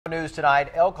News tonight,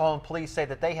 El Cajon police say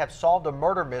that they have solved a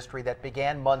murder mystery that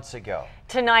began months ago.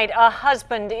 Tonight, a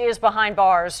husband is behind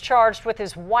bars, charged with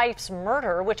his wife's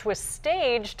murder, which was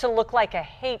staged to look like a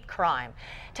hate crime.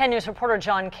 10 News reporter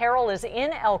John Carroll is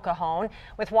in El Cajon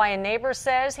with why a neighbor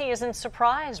says he isn't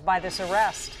surprised by this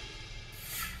arrest.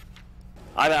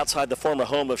 I'm outside the former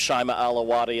home of Shaima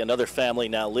Alawati. Another family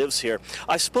now lives here.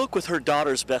 I spoke with her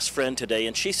daughter's best friend today,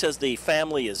 and she says the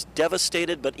family is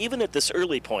devastated, but even at this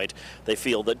early point, they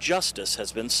feel that justice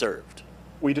has been served.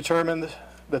 We determined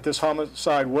that this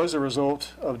homicide was a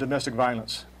result of domestic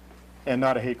violence and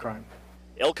not a hate crime.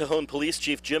 El Cajon Police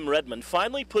Chief Jim Redmond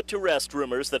finally put to rest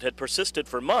rumors that had persisted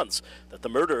for months that the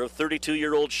murder of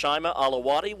 32-year-old Shaima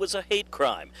Alawati was a hate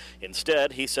crime.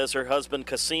 Instead, he says her husband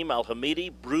Qasim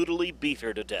Al-Hamidi brutally beat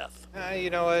her to death. You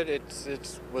know what, it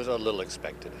was a little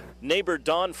expected. Neighbor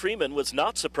Don Freeman was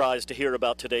not surprised to hear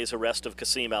about today's arrest of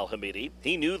Qasim Al-Hamidi.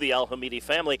 He knew the Al-Hamidi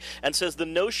family and says the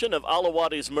notion of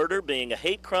Alawati's murder being a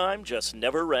hate crime just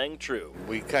never rang true.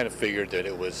 We kind of figured that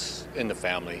it was in the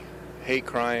family. Hate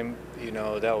crime, you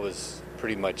know, that was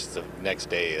pretty much the next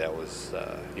day. That was,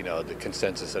 you know, the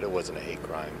consensus that it wasn't a hate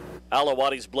crime.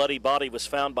 Alawati's bloody body was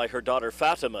found by her daughter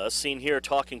Fatima, seen here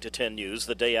talking to 10 News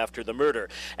the day after the murder.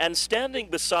 And standing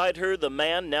beside her, the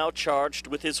man now charged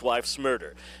with his wife's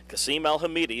murder. Qasim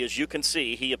Al-Hamidi, as you can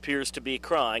see, he appears to be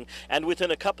crying. And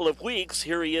within a couple of weeks,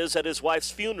 here he is at his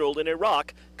wife's funeral in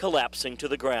Iraq, collapsing to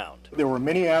the ground. There were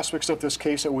many aspects of this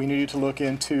case that we needed to look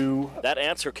into. That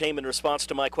answer came in response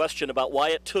to my question about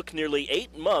why it took nearly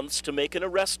 8 months to make an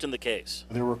arrest in the case.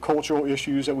 There were cultural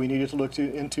issues that we needed to look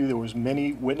into. There was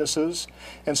many witnesses.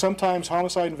 And sometimes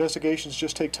homicide investigations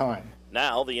just take time.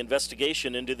 Now the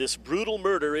investigation into this brutal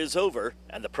murder is over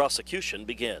and the prosecution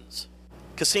begins.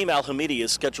 Qasim Al-Hamidi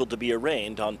is scheduled to be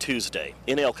arraigned on Tuesday.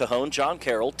 In El Cajon, John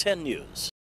Carroll, 10 News.